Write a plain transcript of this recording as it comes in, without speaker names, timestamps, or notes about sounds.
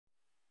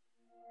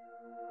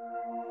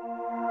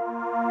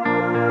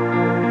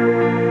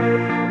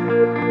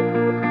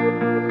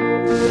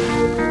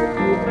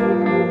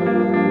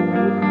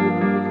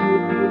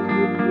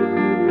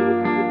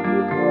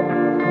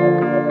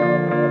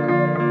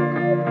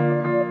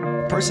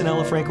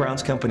personnel of Frank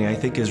Brown's company, I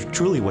think, is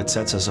truly what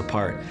sets us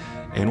apart.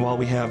 And while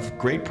we have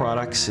great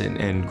products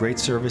and great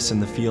service in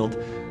the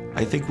field,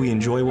 I think we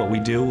enjoy what we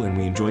do, and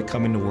we enjoy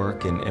coming to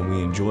work, and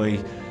we enjoy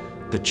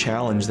the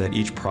challenge that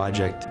each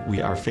project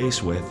we are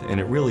faced with. And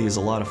it really is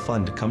a lot of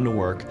fun to come to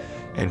work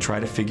and try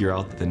to figure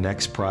out the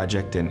next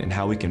project and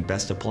how we can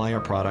best apply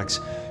our products,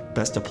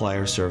 best apply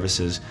our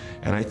services,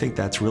 and I think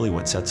that's really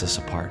what sets us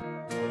apart.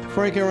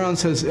 Frank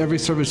Brown's has every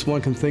service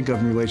one can think of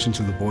in relation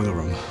to the boiler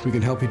room. We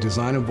can help you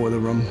design a boiler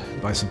room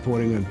by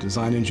supporting a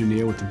design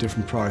engineer with the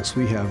different products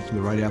we have for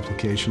the right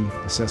application,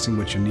 assessing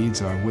what your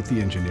needs are with the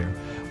engineer.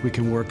 We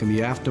can work in the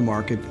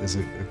aftermarket as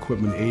the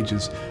equipment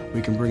ages.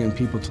 We can bring in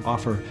people to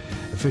offer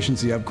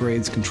efficiency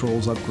upgrades,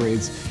 controls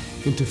upgrades,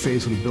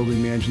 interface with a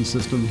building management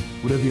system,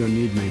 whatever your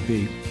need may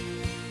be.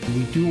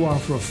 We do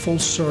offer a full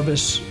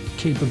service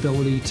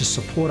capability to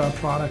support our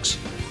products.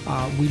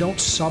 We don't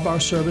sub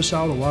our service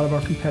out. A lot of our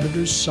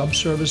competitors sub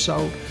service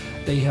out.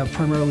 They have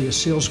primarily a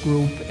sales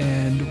group,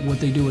 and what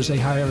they do is they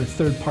hire a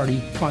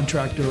third-party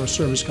contractor or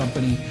service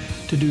company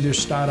to do their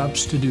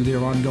startups, to do their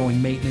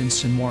ongoing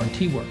maintenance and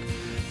warranty work.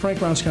 Frank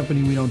Brown's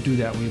company, we don't do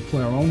that. We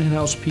employ our own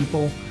in-house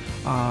people.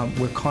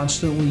 We're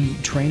constantly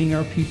training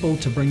our people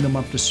to bring them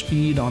up to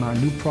speed on our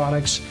new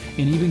products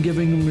and even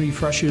giving them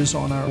refreshers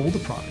on our older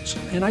products.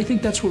 And I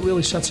think that's what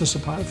really sets us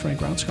apart at Frank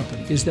Brown's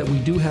company, is that we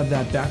do have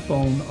that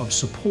backbone of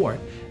support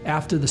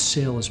after the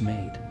sale is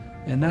made.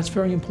 And that's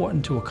very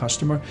important to a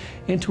customer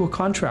and to a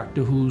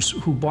contractor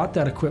who bought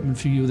that equipment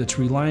for you, that's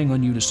relying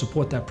on you to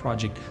support that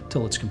project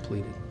till it's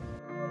completed.